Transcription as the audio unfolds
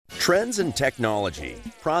Trends in technology,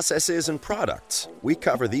 processes, and products. We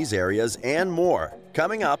cover these areas and more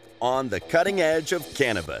coming up on The Cutting Edge of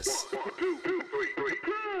Cannabis.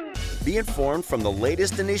 Be informed from the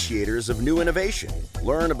latest initiators of new innovation.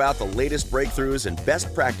 Learn about the latest breakthroughs and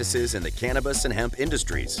best practices in the cannabis and hemp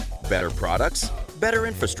industries. Better products, better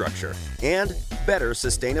infrastructure, and better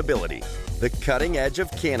sustainability. The Cutting Edge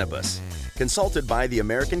of Cannabis. Consulted by the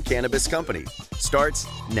American Cannabis Company. Starts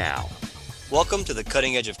now. Welcome to the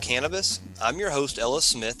Cutting Edge of Cannabis. I'm your host, Ellis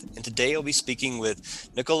Smith, and today I'll be speaking with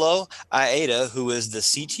Nicolo Aida, who is the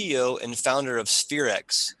CTO and founder of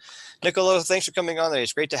Spherex. Nicolo, thanks for coming on today.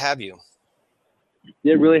 It's great to have you.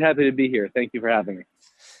 Yeah, really happy to be here. Thank you for having me.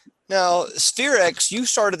 Now, Spherex, you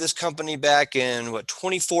started this company back in,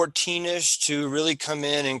 2014-ish to really come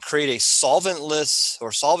in and create a solventless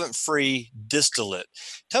or solvent-free distillate.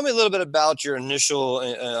 Tell me a little bit about your initial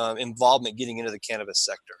involvement getting into the cannabis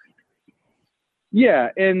sector. Yeah,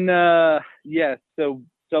 and so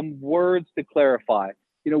some words to clarify.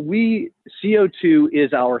 CO2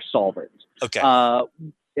 is our solvent. Okay.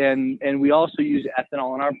 And we also use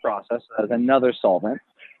ethanol in our process as another solvent.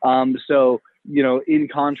 In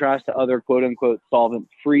contrast to other quote unquote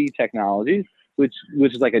solvent-free technologies, which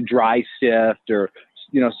is like a dry sift or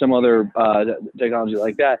some other technology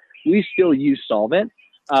like that, we still use solvent.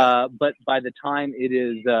 But by the time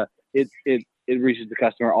it reaches the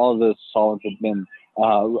customer, all of those solvents have been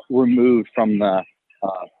removed from the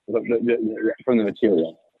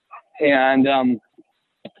material. And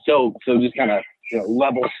so just kind of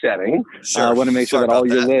level setting. Sure. I want to make sure that all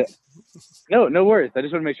your no worries. I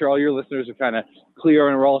just want to make sure all your listeners are kind of clear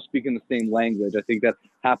and we're all speaking the same language. I think that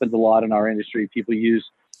happens a lot in our industry. People use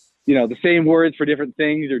the same words for different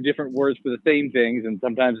things or different words for the same things, and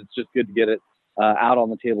sometimes it's just good to get it out on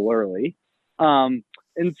the table early.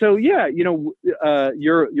 And so, your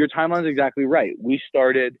timeline is exactly right. We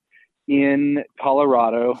started in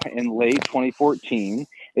Colorado in late 2014.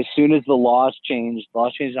 As soon as the laws changed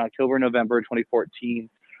in October, November 2014,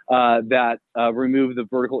 that removed the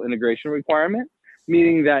vertical integration requirement,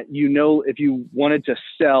 meaning that, if you wanted to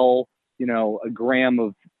sell, a gram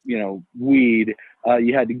of, weed,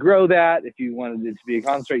 you had to grow that. If you wanted it to be a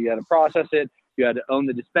concentrate, you had to process it. You had to own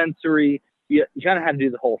the dispensary. You kind of had to do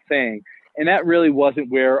the whole thing. And that really wasn't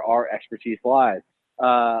where our expertise lies.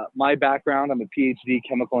 My background, I'm a PhD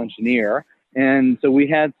chemical engineer. And so we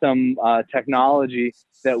had some technology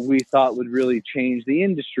that we thought would really change the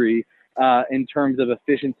industry in terms of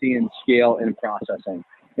efficiency and scale and processing.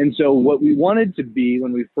 And so what we wanted to be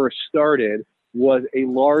when we first started was a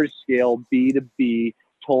large-scale B2B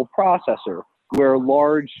toll processor, where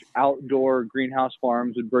large outdoor greenhouse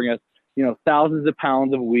farms would bring us, thousands of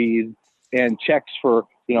pounds of weed and checks for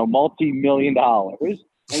multi-million dollars,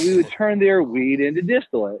 and we would turn their weed into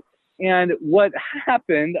distillate. And what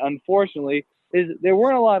happened, unfortunately, is there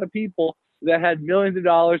weren't a lot of people that had millions of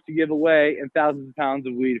dollars to give away and thousands of pounds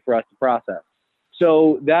of weed for us to process.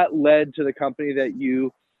 So that led to the company that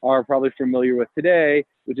you are probably familiar with today,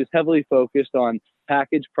 which is heavily focused on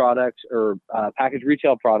packaged products or packaged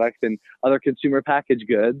retail products and other consumer packaged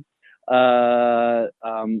goods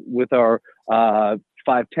with our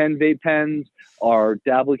 510 vape pens, our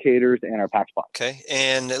dabblicators, and our patch pods. Okay.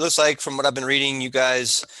 And it looks like from what I've been reading, you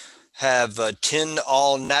guys have 10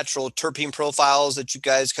 all natural terpene profiles that you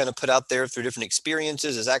guys kind of put out there through different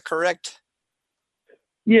experiences. Is that correct?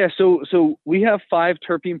 Yeah. So we have 5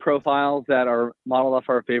 terpene profiles that are modeled off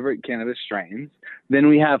our favorite cannabis strains. Then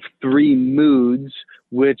we have 3 moods,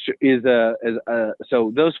 which is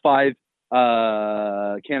so those 5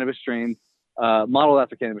 cannabis strains modeled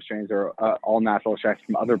after cannabis strains are all natural extracts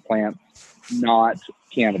from other plants, not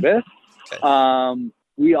cannabis. Okay.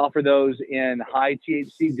 We offer those in high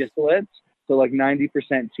THC distillates, so like 90%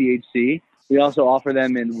 THC. We also offer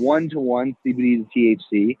them in 1-to-1 CBD to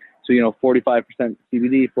THC, so 45%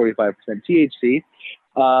 CBD, 45% THC.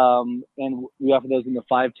 And we offer those in the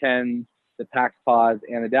 510s, the PAX pods,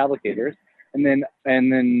 and the dabblicators. And then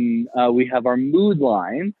we have our mood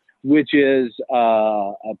line, which is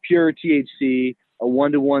a pure THC, a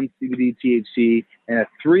 1-to-1 CBD THC, and a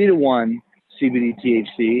 3-to-1 CBD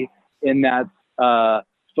THC, in that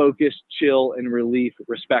focus, chill, and relief,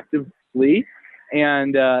 respectively.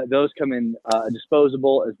 And those come in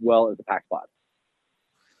disposable as well as the pack pod.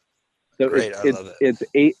 So great, I love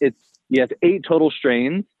it. It's 8 total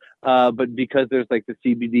strains, but because there's like the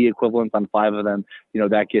CBD equivalents on 5 of them,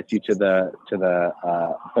 that gets you to the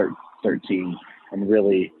 13, and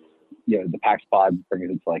really. The PAX pod brings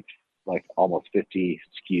it to like almost 50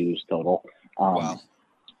 SKUs total. Wow.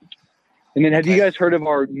 And then have you guys heard of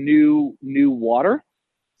our new water?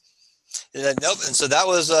 Nope. And so that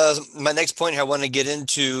was my next point here. I want to get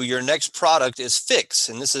into. Your next product is Fix,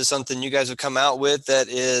 and this is something you guys have come out with that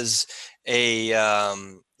is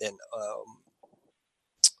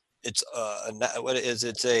what it is.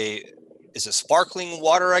 It's a sparkling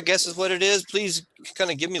water, I guess is what it is. Please kind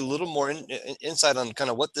of give me a little more insight on kind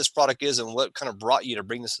of what this product is and what kind of brought you to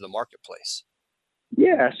bring this to the marketplace.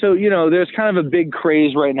 Yeah. So, there's kind of a big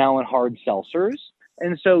craze right now in hard seltzers.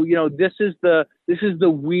 And so, this is the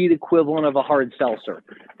weed equivalent of a hard seltzer.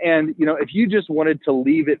 And, if you just wanted to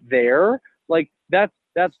leave it there, like that's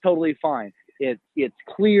totally fine. It's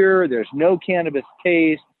clear. There's no cannabis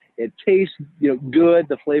taste. It tastes, good.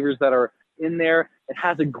 The flavors that are in there, it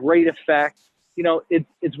has a great effect.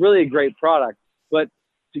 It's really a great product. But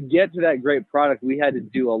to get to that great product, we had to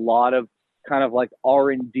do a lot of kind of like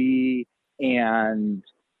R&D and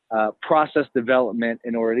process development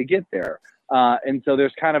in order to get there. And so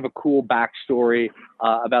there's kind of a cool backstory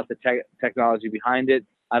about the technology behind it.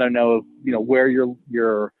 I don't know, where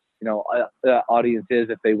your audience is,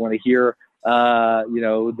 if they want to hear,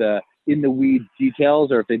 the in the weeds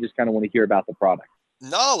details, or if they just kind of want to hear about the product.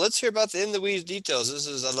 No, let's hear about the in the weeds details.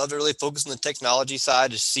 I love to really focus on the technology side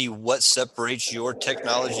to see what separates your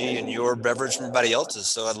technology and your beverage from everybody else's.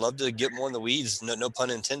 So I'd love to get more in the weeds. No pun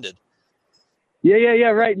intended. Yeah.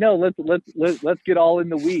 Right. No, let's get all in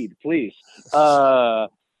the weed, please.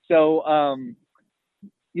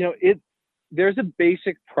 There's a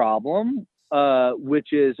basic problem,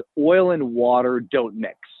 which is oil and water don't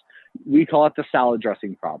mix. We call it the salad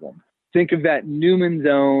dressing problem. Think of that Newman's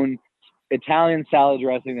Own Italian salad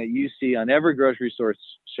dressing that you see on every grocery store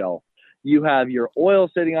shelf. You have your oil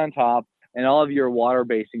sitting on top and all of your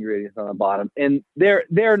water-based ingredients on the bottom, and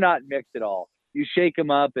they're not mixed at all. You shake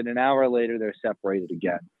them up, and an hour later, they're separated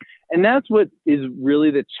again. And that's what is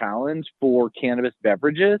really the challenge for cannabis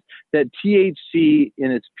beverages, that THC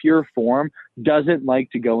in its pure form doesn't like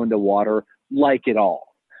to go into water like at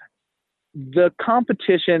all. The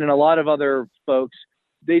competition and a lot of other folks,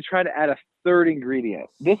 they try to add a third ingredient.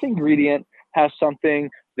 This ingredient has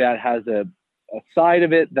something that has a side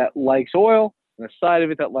of it that likes oil and a side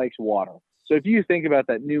of it that likes water. So if you think about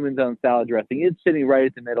that Newman's Own salad dressing, it's sitting right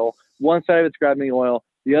at the middle. One side of it's grabbing the oil,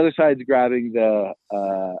 the other side's grabbing the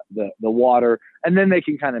water, and then they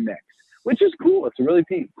can kind of mix, which is cool. It's a really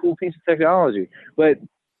cool piece of technology. But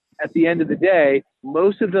at the end of the day,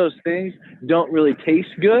 most of those things don't really taste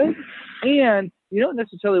good, and you don't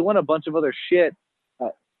necessarily want a bunch of other shit.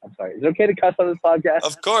 I'm sorry. Is it okay to cuss on this podcast?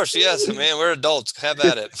 Of course, yes, man. We're adults. Have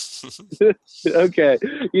at it. Okay.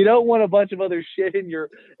 You don't want a bunch of other shit in your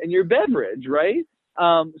beverage, right?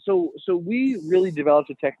 So we really developed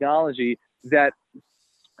a technology that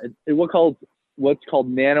what's called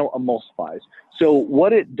nano emulsifies. So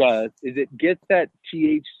what it does is it gets that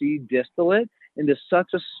THC distillate into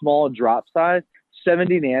such a small drop size,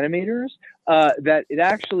 70 nanometers, that it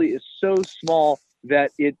actually is so small that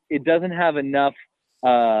it doesn't have enough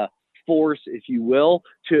force, if you will,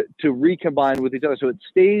 to recombine with each other. So it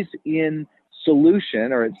stays in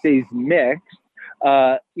solution, or it stays mixed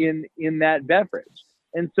in that beverage.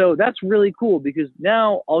 And so that's really cool, because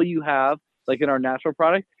now all you have, like in our natural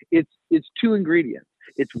product, it's two ingredients.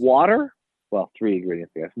 It's water, well, three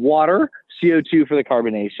ingredients, I guess. Water, CO2 for the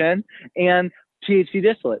carbonation, and THC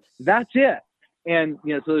distillate. That's it. And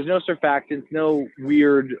so there's no surfactants, no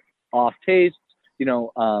weird off tastes,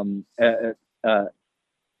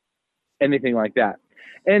 anything like that.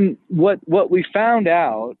 And what we found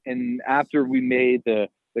out, and after we made the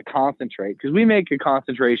concentrate, because we make a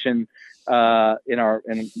concentration when we're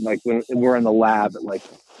in the lab at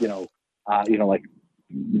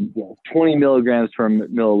 20 milligrams per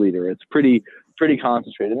milliliter. It's pretty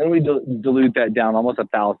concentrated. And then we dilute that down almost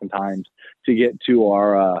 1,000 times to get to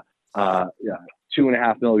our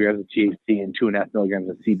 2.5 milligrams of THC and 2.5 milligrams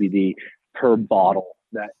of CBD per bottle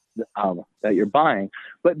that you're buying.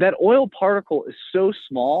 But that oil particle is so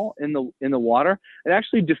small in the water, it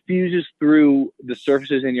actually diffuses through the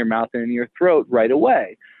surfaces in your mouth and in your throat right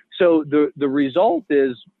away. So the result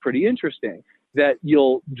is pretty interesting, that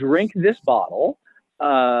you'll drink this bottle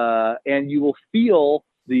and you will feel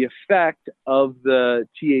the effect of the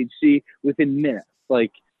THC within minutes.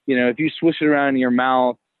 Like, if you swish it around in your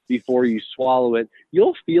mouth before you swallow it,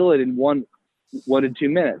 you'll feel it in 1 to 2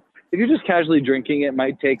 minutes. If you're just casually drinking, it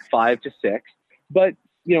might take 5 to 6, but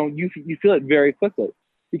you feel it very quickly,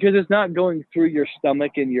 because it's not going through your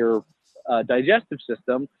stomach and your digestive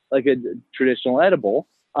system like a traditional edible.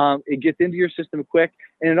 It gets into your system quick,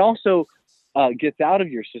 and it also gets out of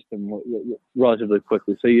your system relatively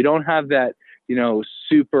quickly. So you don't have that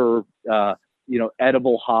super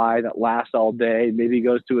edible high that lasts all day, maybe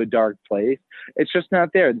goes to a dark place. It's just not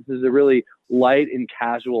there. This is a really light and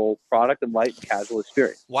casual product and light and casual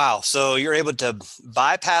experience. Wow. So you're able to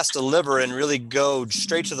bypass the liver and really go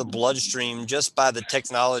straight to the bloodstream just by the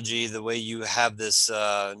technology, the way you have this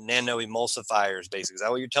nano emulsifiers, basically. Is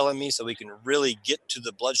that what you're telling me? So we can really get to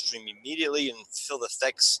the bloodstream immediately and feel the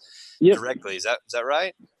effects directly. Is that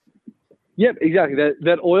right? Yep, exactly.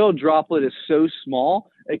 That oil droplet is so small,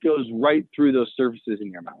 it goes right through those surfaces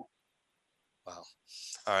in your mouth. Wow.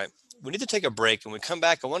 All right. We need to take a break. When we come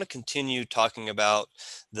back, I want to continue talking about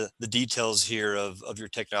the details here of your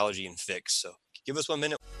technology and Fix. So give us 1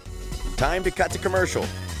 minute. Time to cut to commercial.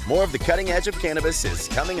 More of the cutting edge of cannabis is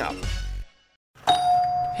coming up.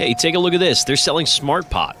 Hey, take a look at this. They're selling smart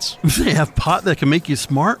pots. They have pot that can make you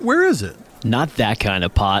smart? Where is it? Not that kind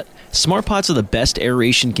of pot. Smart pots are the best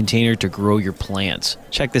aeration container to grow your plants.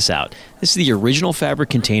 Check this out. This is the original fabric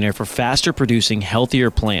container for faster producing, healthier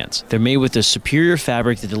plants. They're made with a superior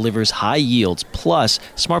fabric that delivers high yields. Plus,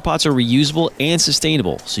 smart pots are reusable and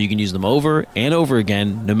sustainable, so you can use them over and over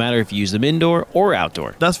again, no matter if you use them indoor or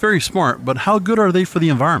outdoor. That's very smart, but how good are they for the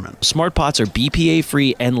environment? Smart pots are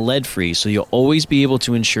BPA-free and lead-free, so you'll always be able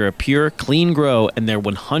to ensure a pure, clean grow, and they're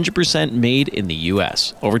 100% made in the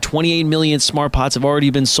U.S. Over 28 million smart pots have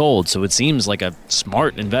already been sold, so it seems like a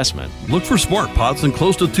smart investment. Look for smart pots in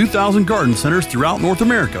close to 2,000 garden centers throughout North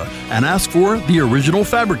America and ask for the original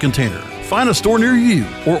fabric container. Find a store near you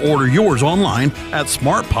or order yours online at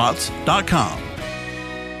smartpots.com.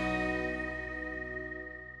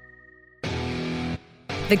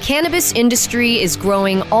 The cannabis industry is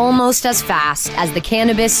growing almost as fast as the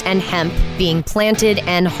cannabis and hemp being planted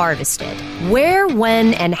and harvested. Where,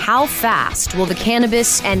 when, and how fast will the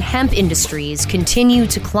cannabis and hemp industries continue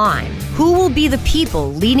to climb? Who will be the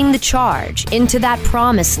people leading the charge into that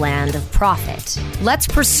promised land of profit? Let's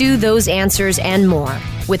pursue those answers and more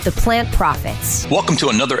with the Plant Profits. Welcome to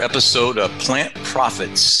another episode of Plant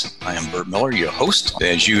Profits. I am Bert Miller, your host.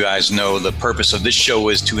 As you guys know, the purpose of this show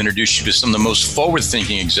is to introduce you to some of the most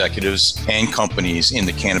forward-thinking executives and companies in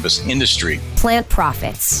the cannabis industry. Plant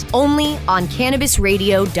Profits, only on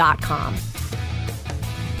CannabisRadio.com.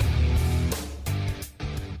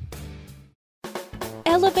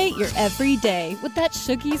 Elevate your everyday with that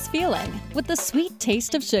Shoogies feeling, with the sweet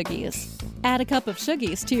taste of Shoogies. Add a cup of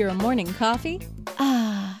Shoogies to your morning coffee.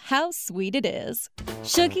 Ah, how sweet it is.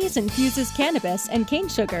 Shoogies infuses cannabis and cane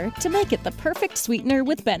sugar to make it the perfect sweetener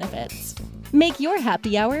with benefits. Make your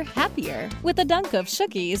happy hour happier with a dunk of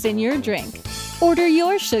Shoogies in your drink. Order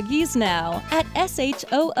your Shoogies now at shoogies.com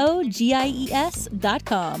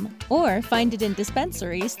or find it in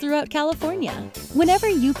dispensaries throughout California. Whenever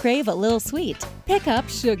you crave a little sweet, pick up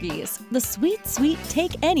Shoogies, the sweet, sweet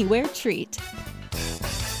take-anywhere treat.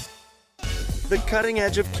 The cutting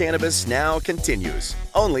edge of cannabis now continues,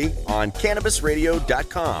 only on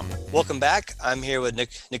CannabisRadio.com. Welcome back. I'm here with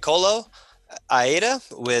Nicolo Aida,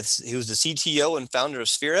 who's the CTO and founder of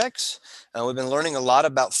SphereX. We've been learning a lot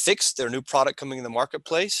about Fix, their new product coming in the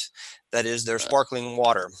marketplace. That is their sparkling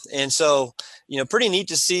water. And so, pretty neat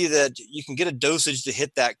to see that you can get a dosage to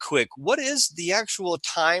hit that quick. What is the actual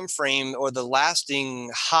time frame or the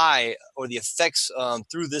lasting high or the effects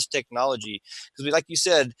through this technology? Because like you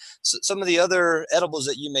said, some of the other edibles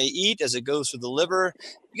that you may eat as it goes through the liver,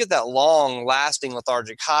 you get that long lasting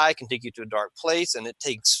lethargic high, can take you to a dark place, and it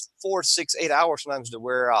takes 4, 6, 8 hours sometimes to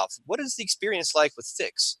wear off. What is the experience like with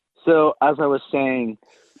Fix? So as I was saying,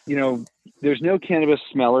 there's no cannabis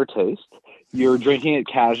smell or taste. You're drinking it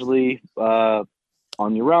casually on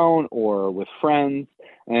your own or with friends,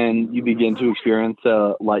 and you begin to experience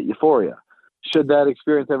light euphoria. Should that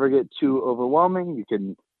experience ever get too overwhelming, you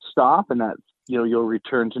can stop, and that's you'll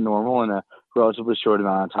return to normal in a relatively short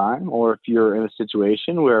amount of time. Or if you're in a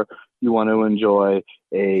situation where you want to enjoy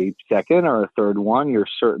a second or a third one, you're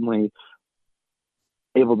certainly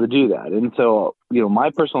able to do that. And so, my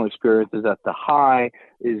personal experience is that the high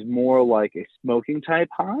is more like a smoking type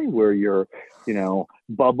high where you're,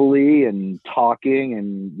 bubbly and talking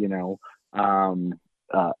and,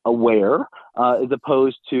 aware, as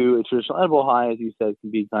opposed to a traditional edible high, as you said,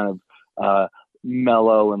 can be kind of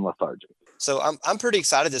mellow and lethargic. So I'm pretty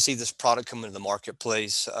excited to see this product come into the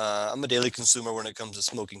marketplace. I'm a daily consumer when it comes to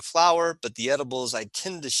smoking flower, but the edibles I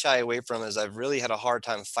tend to shy away from as I've really had a hard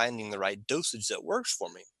time finding the right dosage that works for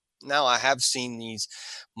me. Now I have seen these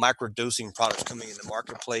microdosing products coming in the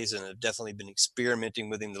marketplace and have definitely been experimenting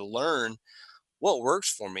with them to learn what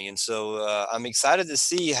works for me. And so I'm excited to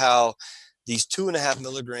see how these 2.5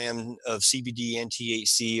 milligram of CBD and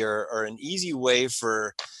THC are an easy way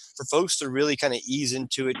for for folks to really kind of ease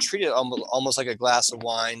into it, treat it almost like a glass of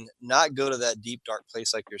wine, not go to that deep, dark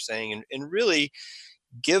place like you're saying, and really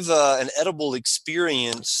give an edible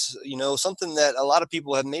experience, something that a lot of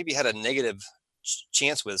people have maybe had a negative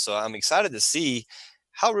chance with. So I'm excited to see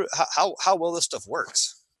how well this stuff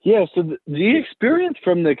works. Yeah, so the experience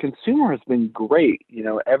from the consumer has been great.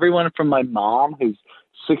 Everyone from my mom, who's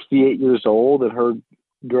 68 years old, and her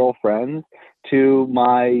girlfriends, to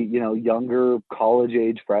my, younger college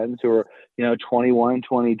age friends who are, 21,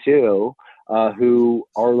 22, who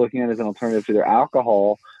are looking at it as an alternative to their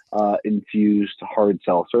alcohol infused hard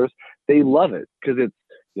seltzers. They love it because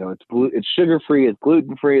it's sugar-free, it's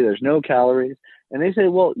gluten-free, there's no calories. And they say,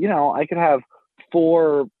 well, I could have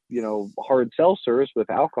 4 hard seltzers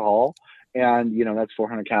with alcohol, and that's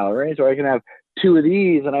 400 calories, or I can have 2 of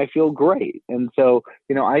these and I feel great. And so,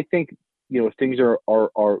 I think, things are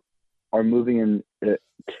moving in.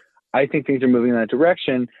 I think things are moving in that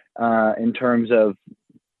direction in terms of,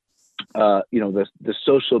 the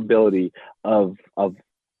sociability of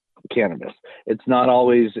cannabis. It's not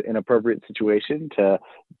always an appropriate situation to,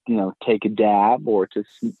 take a dab or to,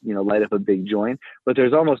 light up a big joint, but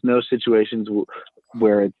there's almost no situations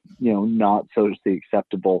where it's, not socially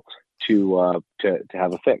acceptable to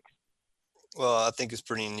have a fix. Well, I think it's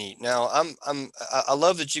pretty neat. Now, I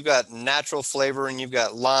love that you've got natural flavor and you've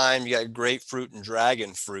got lime, you got grapefruit and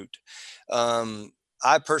dragon fruit.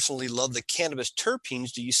 I personally love the cannabis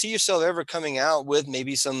terpenes. Do you see yourself ever coming out with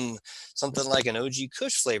maybe something like an OG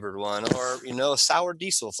Kush flavored one, or a sour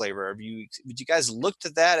diesel flavor? Would you guys looked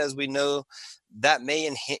at that, as we know that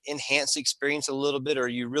may enhance the experience a little bit, or are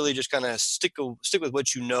you really just kind of stick with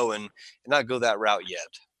what you know and not go that route yet?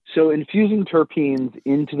 So infusing terpenes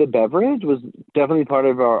into the beverage was definitely part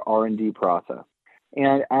of our R&D process.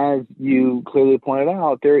 And as you clearly pointed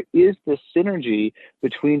out, there is this synergy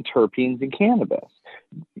between terpenes and cannabis.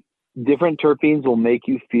 Different terpenes will make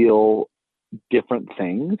you feel different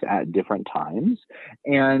things at different times,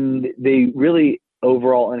 and they really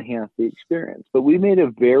overall enhance the experience. But we made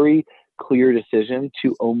a very clear decision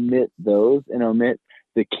to omit those and omit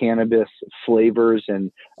the cannabis flavors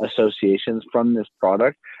and associations from this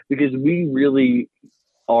product, because we really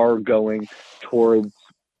are going towards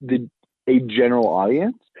a general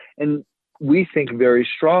audience. And we think very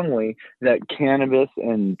strongly that cannabis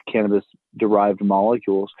and cannabis-derived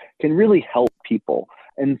molecules can really help people.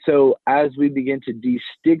 And so as we begin to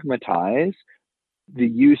destigmatize the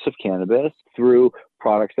use of cannabis through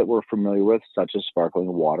products that we're familiar with, such as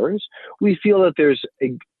sparkling waters, we feel that there's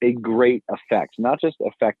a great effect, not just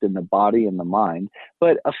effect in the body and the mind,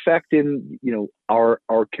 but effect in, our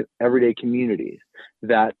everyday communities,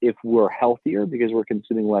 that if we're healthier because we're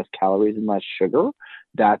consuming less calories and less sugar,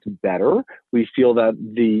 that's better. We feel that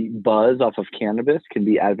the buzz off of cannabis can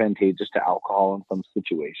be advantageous to alcohol in some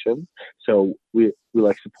situations. So we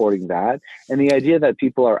like supporting that. And the idea that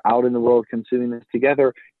people are out in the world consuming this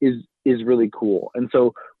together is really cool. And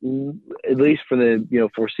so at least for the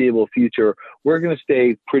foreseeable future, we're going to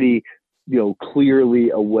stay pretty clearly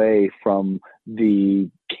away from the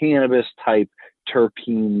cannabis type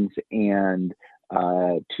terpenes and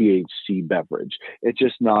THC beverage. It's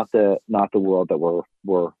just not the world that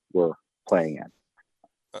we're playing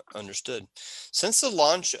in. Understood. Since the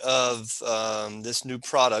launch of this new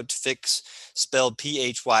product, Phix, spelled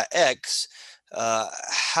PHYX,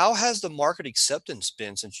 how has the market acceptance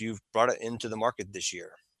been since you've brought it into the market this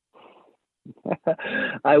year?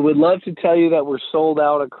 I would love to tell you that we're sold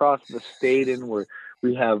out across the state and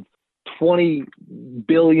we have $20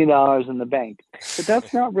 billion in the bank, but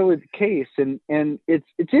that's not really the case. And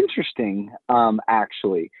it's interesting,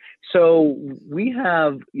 actually. So we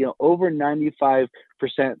have, over 95%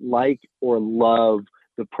 like or love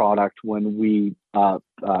the product when we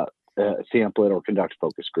sample it or conduct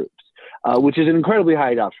focus groups, which is an incredibly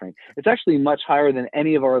high adoption rate. It's actually much higher than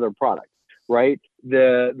any of our other products, right?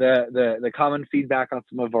 The common feedback on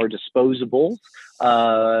some of our disposables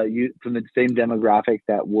from the same demographic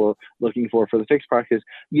that we're looking for the Phix product is,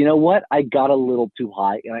 you know what, I got a little too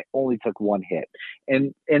high and I only took one hit.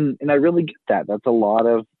 And I really get that. That's a lot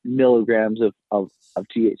of milligrams of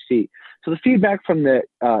THC. So the feedback from the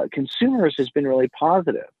consumers has been really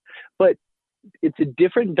positive. But it's a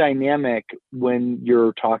different dynamic when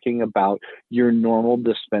you're talking about your normal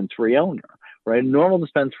dispensary owner, right? A normal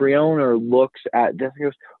dispensary owner looks at this and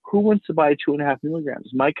goes, who wants to buy 2.5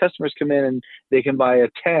 milligrams? My customers come in and they can buy a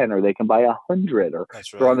 10 or they can buy 100, or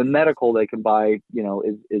if they're on the medical, they can buy,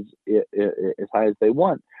 as high as they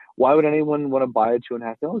want. Why would anyone want to buy a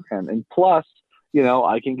 2.5 milligram? And plus,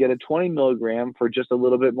 I can get a 20 milligram for just a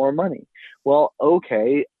little bit more money. Well,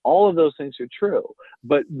 okay, all of those things are true,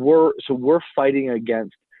 but we're fighting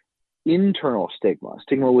against internal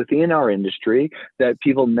stigma within our industry that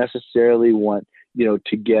people necessarily want,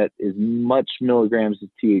 to get as much milligrams of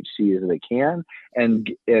THC as they can and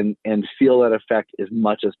feel that effect as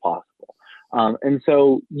much as possible. And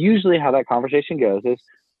so usually how that conversation goes is,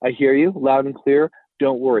 I hear you loud and clear.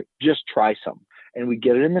 Don't worry, just try some. And we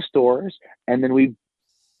get it in the stores, and then we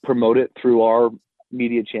promote it through our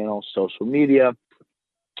media channels, social media,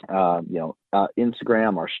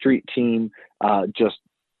 Instagram, our street team, just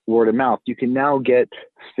word of mouth. You can now get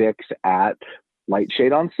Fix at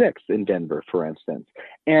Lightshade on 6th in Denver, for instance.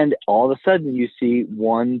 And all of a sudden you see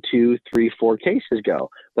 1, 2, 3, 4 cases go.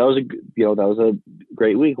 That was a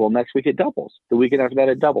great week. Well, next week it doubles. The weekend after that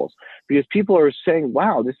it doubles, because people are saying,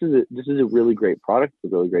 wow, this is a really great product.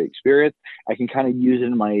 It's a really great experience. I can kind of use it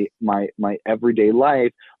in my everyday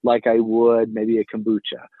life like I would maybe a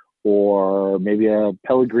kombucha or maybe a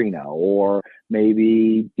Pellegrino or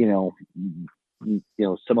maybe,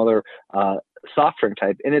 some other soft drink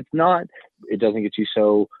type. And it doesn't get you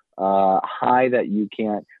so high that you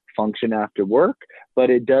can't function after work, but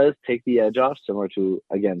it does take the edge off, similar to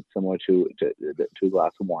a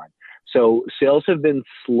glass of wine. So sales have been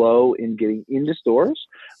slow in getting into stores,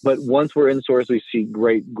 but once we're in stores, we see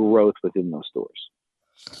great growth within those stores.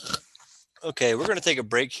 Okay, we're going to take a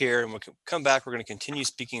break here, and we'll come back. We're going to continue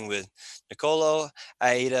speaking with Nicolo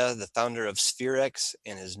Aida, the founder of Spherex,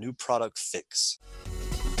 and his new product, Fix.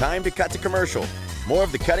 Time to cut to commercial. More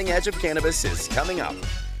of the cutting edge of cannabis is coming up.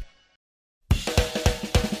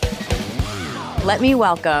 Let me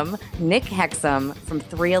welcome Nick Hexum from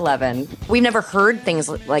 311. We've never heard things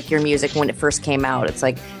like your music when it first came out. It's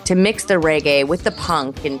like to mix the reggae with the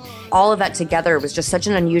punk and all of that together was just such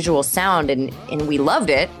an unusual sound, and we loved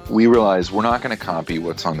it. We realized we're not going to copy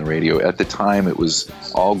what's on the radio. At the time, it was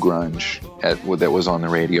all grunge that was on the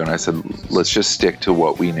radio, and I said, let's just stick to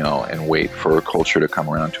what we know and wait for a culture to come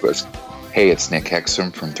around to us. Hey, it's Nick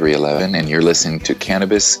Hexum from 311, and you're listening to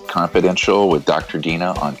Cannabis Confidential with Dr.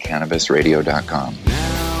 Dina on CannabisRadio.com.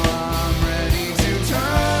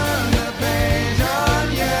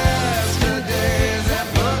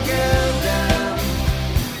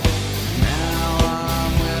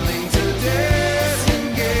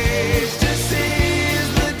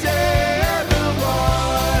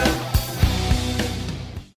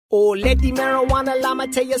 Oh, lady marijuana llama,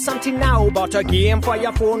 tell you something now about a game for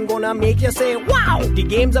your phone, gonna make you say, wow! The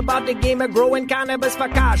game's about the game of growing cannabis for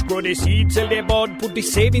cash. Grow the seed, sell the bud, put the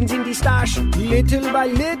savings in the stash. Little by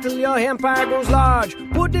little, your empire grows large.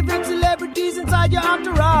 Put different celebrities inside your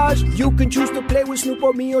entourage. You can choose to play with Snoop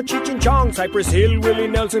or me or Cheech and Chong, Cypress Hill, Willie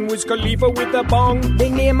Nelson, Wiz Khalifa with a bong. The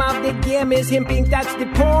name of the game is Hemp Inc., that's the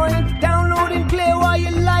point. Download and play while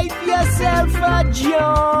you light yourself a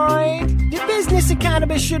joint. The business of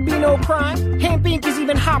cannabis should be no crime. Hemp Inc. is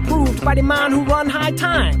even hot-proofed by the man who run High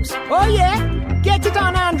Times. Oh yeah? Get it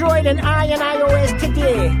on Android and iOS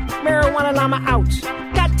today. Marijuana llama out.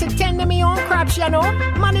 Got to tend to me own crops, you know.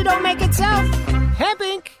 Money don't make itself. Hemp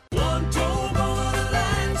Inc. One toe over the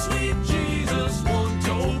line, sweet Jesus. One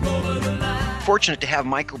toe over the line. Fortunate to have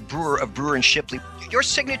Michael Brewer of Brewer and Shipley. Your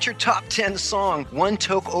signature top 10 song, One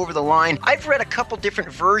Toke Over the Line. I've read a couple different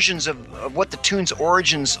versions of what the tune's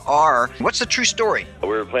origins are. What's the true story? We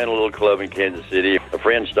were playing a little club in Kansas City. A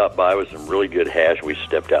friend stopped by with some really good hash. We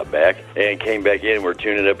stepped out back and came back in. We're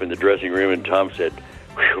tuning up in the dressing room, and Tom said,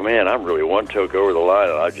 man, I'm really one toke over the line.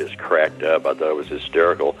 And I just cracked up. I thought it was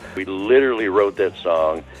hysterical. We literally wrote that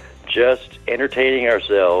song just entertaining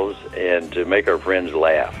ourselves and to make our friends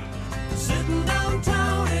laugh. Sitting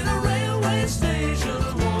downtown in a railway station,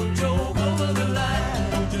 one toke over the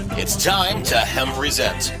line. It's time to Hemp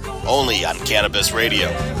Presents, only on Cannabis Radio.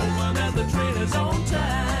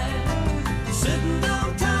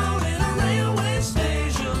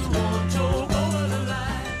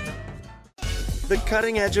 The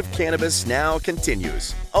cutting edge of cannabis now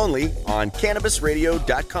continues, only on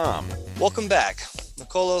CannabisRadio.com. Welcome back.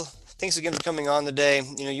 Nicolo, thanks again for coming on today.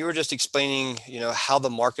 You were just explaining, how the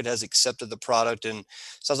market has accepted the product, and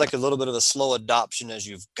sounds like a little bit of a slow adoption as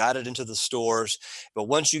you've got it into the stores. But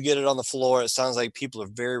once you get it on the floor, it sounds like people are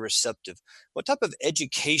very receptive. What type of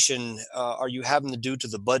education are you having to do to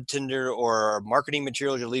the bud tender or marketing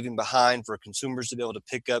materials you're leaving behind for consumers to be able to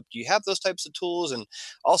pick up? Do you have those types of tools? And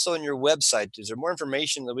also on your website, is there more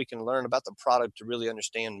information that we can learn about the product to really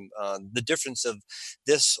understand the difference of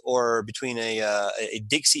this or between a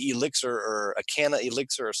Dixie elixir or a Canna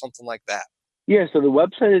elixir or something like that? Yeah, so the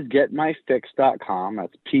website is getmyfix.com.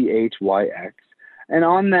 That's PHYX. And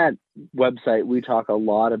on that website, we talk a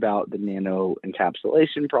lot about the nano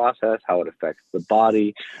encapsulation process, how it affects the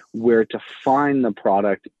body, where to find the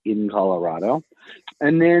product in Colorado.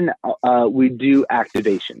 And then we do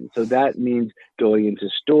activation. So that means going into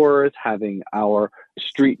stores, having our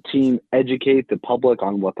street team educate the public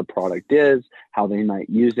on what the product is, how they might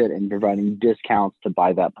use it, and providing discounts to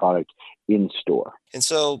buy that product in store. And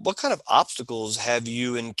so what kind of obstacles have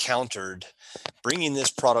you encountered bringing this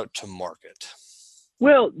product to market?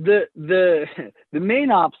 Well, the main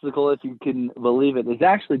obstacle, if you can believe it, is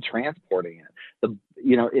actually transporting it.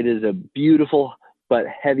 It is a beautiful but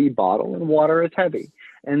heavy bottle, and water is heavy.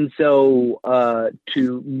 And so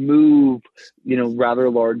to move, rather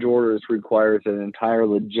large orders requires an entire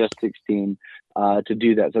logistics team to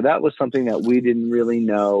do that. So that was something that we didn't really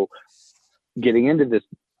know getting into this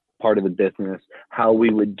part of the business, how we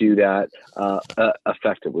would do that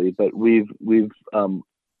effectively. But we've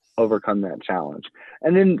overcome that challenge.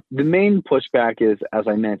 And then the main pushback is, as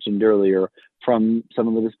I mentioned earlier, from some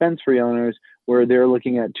of the dispensary owners, where they're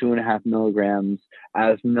looking at 2.5 milligrams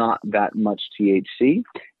as not that much THC.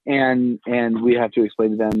 And we have to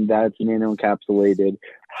explain to them that it's nano-encapsulated,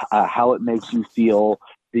 how it makes you feel,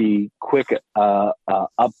 the quick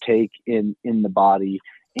uptake in the body,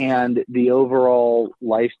 and the overall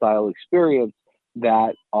lifestyle experience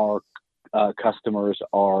that our customers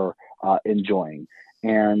are enjoying.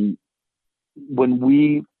 And when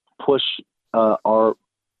we push our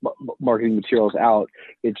marketing materials out,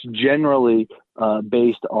 it's generally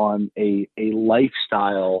based on a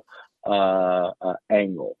lifestyle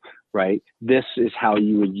angle, right? This is how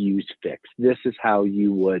you would use Fix. This is how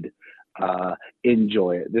you would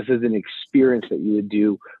enjoy it. This is an experience that you would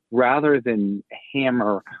do rather than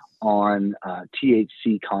hammer on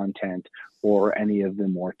THC content or any of the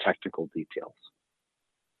more technical details.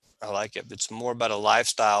 I like it. It's more about a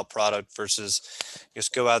lifestyle product versus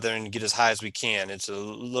just go out there and get as high as we can. It's a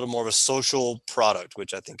little more of a social product,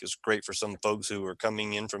 which I think is great for some folks who are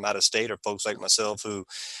coming in from out of state, or folks like myself who,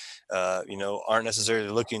 aren't necessarily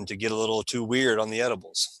looking to get a little too weird on the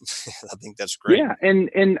edibles. I think that's great. Yeah.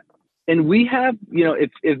 And we have,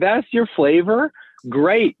 if that's your flavor,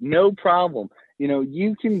 great, no problem.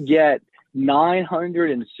 You can get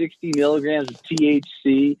 960 milligrams of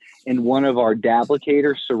THC in one of our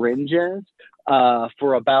Dablicator syringes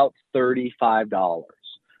for about $35,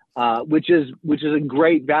 which is a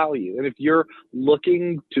great value. And if you're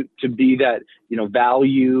looking to be that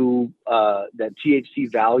value, that THC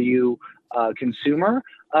value consumer,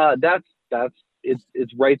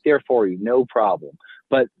 it's right there for you, no problem.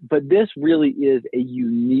 But this really is a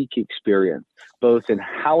unique experience, both in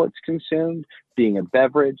how it's consumed, being a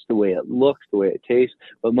beverage, the way it looks, the way it tastes,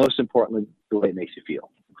 but most importantly, the way it makes you feel.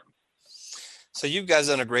 So you guys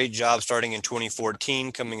done a great job starting in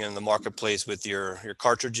 2014, coming in the marketplace with your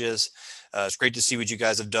cartridges. It's great to see what you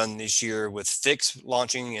guys have done this year with Fix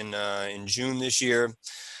launching in June this year.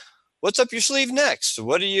 What's up your sleeve next?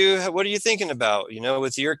 What are you thinking about?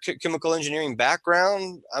 With your chemical engineering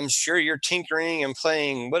background, I'm sure you're tinkering and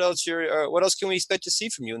playing. What else can we expect to see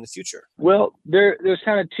from you in the future? Well, there's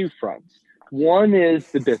kind of two fronts. One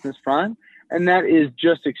is the business front, and that is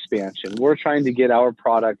just expansion. We're trying to get our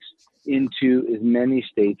products into as many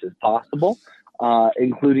states as possible,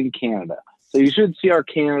 including Canada. So you should see our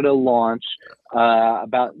Canada launch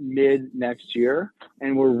about mid next year,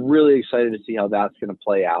 and we're really excited to see how that's going to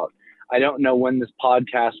play out. I don't know when this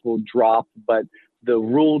podcast will drop, but the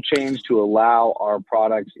rule change to allow our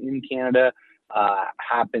products in Canada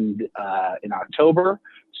happened in October.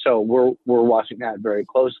 So we're watching that very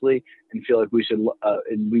closely and feel like we should,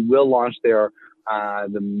 and we will launch there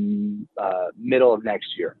the middle of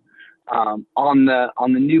next year. On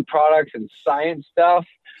the new products and science stuff,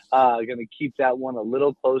 going to keep that one a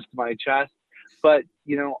little close to my chest. But,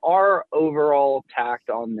 our overall tact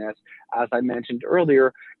on this, as I mentioned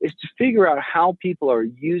earlier, is to figure out how people are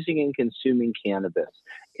using and consuming cannabis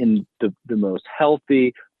in the most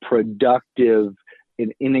healthy, productive,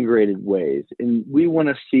 and integrated ways. And we want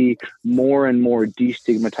to see more and more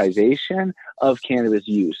destigmatization of cannabis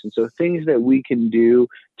use. And so things that we can do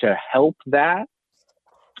to help that,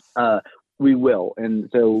 we will. And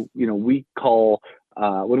so, we call...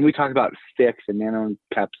 when we talk about Fix and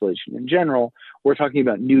nano-encapsulation in general, we're talking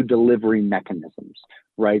about new delivery mechanisms,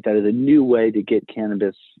 right? That is a new way to get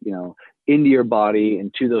cannabis, into your body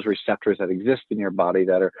and to those receptors that exist in your body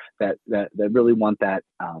that really want that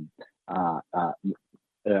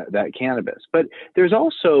cannabis. But there's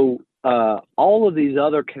also all of these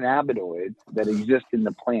other cannabinoids that exist in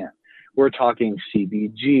the plant. We're talking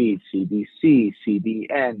CBG, CBC,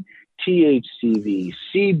 CBN,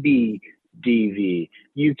 THCV, DV.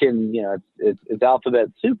 You can, it's alphabet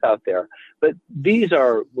soup out there. But these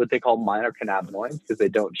are what they call minor cannabinoids because they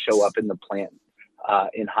don't show up in the plant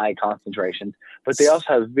in high concentrations. But they also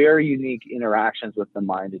have very unique interactions with the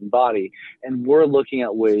mind and body. And we're looking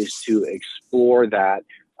at ways to explore that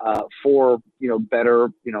for,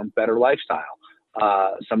 better lifestyle.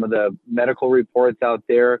 Some of the medical reports out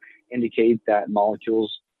there indicate that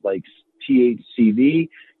molecules like THCV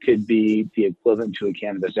could be the equivalent to a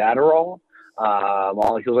cannabis Adderall.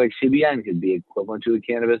 Molecules like CBN could be equivalent to a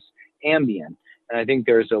cannabis Ambien. And I think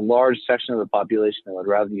there's a large section of the population that would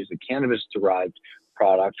rather use a cannabis-derived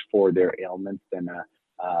product for their ailments than a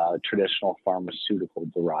traditional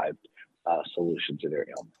pharmaceutical-derived solution to their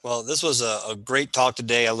ailment. Well, this was a great talk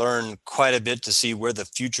today. I learned quite a bit to see where the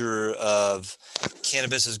future of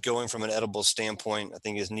cannabis is going from an edible standpoint. I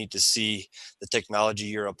think it's neat to see the technology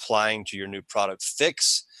you're applying to your new product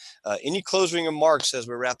Fix. Any closing remarks as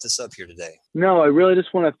we wrap this up here today? No, I really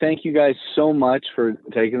just want to thank you guys so much for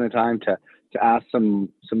taking the time to ask some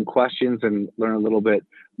questions and learn a little bit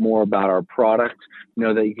more about our product.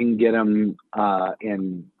 Know that you can get them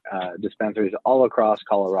in dispensaries all across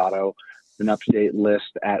Colorado. An up-to-date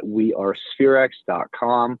list at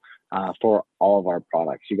wearespherex.com for all of our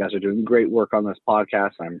products. You guys are doing great work on this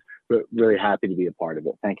podcast. I'm really happy to be a part of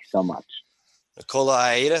it. Thank you so much. Nicola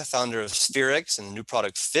Aida, founder of Spherex and the new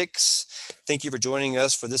product Fix. Thank you for joining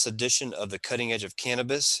us for this edition of The Cutting Edge of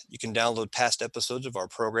Cannabis. You can download past episodes of our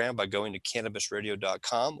program by going to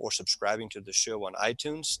cannabisradio.com or subscribing to the show on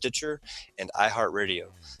iTunes, Stitcher, and iHeartRadio.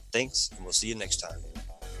 Thanks, and we'll see you next time.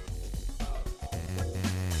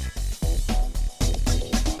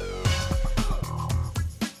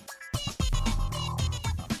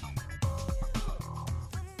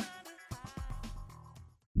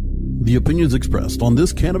 The opinions expressed on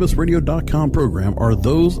this CannabisRadio.com program are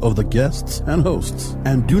those of the guests and hosts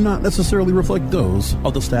and do not necessarily reflect those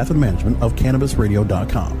of the staff and management of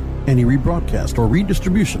CannabisRadio.com. Any rebroadcast or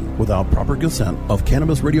redistribution without proper consent of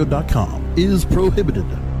CannabisRadio.com is prohibited.